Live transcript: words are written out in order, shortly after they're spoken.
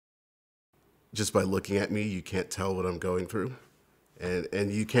just by looking at me, you can't tell what I'm going through.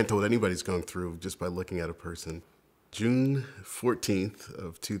 And you can't tell what anybody's going through just by looking at a person. June 14th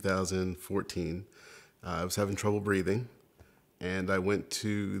of 2014, I was having trouble breathing, and I went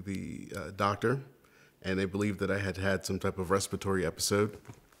to the doctor, and they believed that I had had some type of respiratory episode.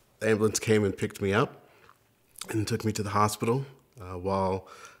 The ambulance came and picked me up and took me to the hospital. While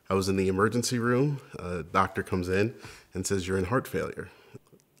I was in the emergency room, a doctor comes in and says, "You're in heart failure."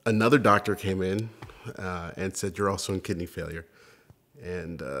 Another doctor came in and said, "You're also in kidney failure."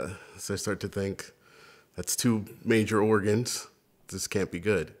 And so I start to think, that's two major organs. This can't be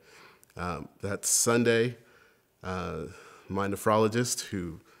good. That Sunday, my nephrologist,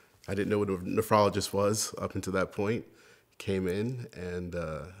 who I didn't know what a nephrologist was up until that point, came in and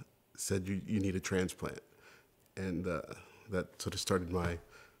said, you need a transplant. And that sort of started my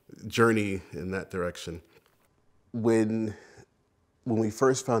journey in that direction. When we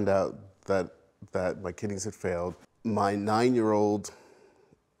first found out that my kidneys had failed, my 9-year-old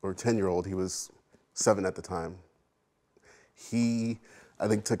or 10-year-old, he was 7 at the time, he, I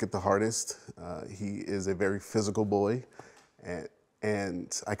think, took it the hardest. He is a very physical boy,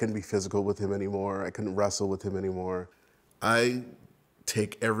 and I couldn't be physical with him anymore. I couldn't wrestle with him anymore. I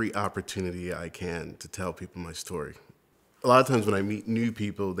take every opportunity I can to tell people my story. A lot of times when I meet new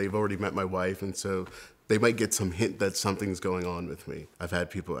people, they've already met my wife, and so they might get some hint that something's going on with me. I've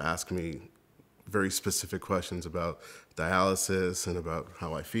had people ask me very specific questions about dialysis and about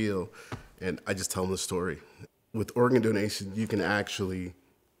how I feel, and I just tell them the story. With organ donation, you can actually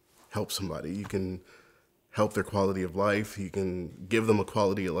help somebody. You can help their quality of life. You can give them a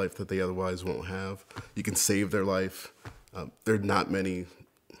quality of life that they otherwise won't have. You can save their life. There are not many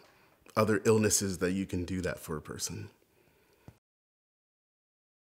other illnesses that you can do that for a person.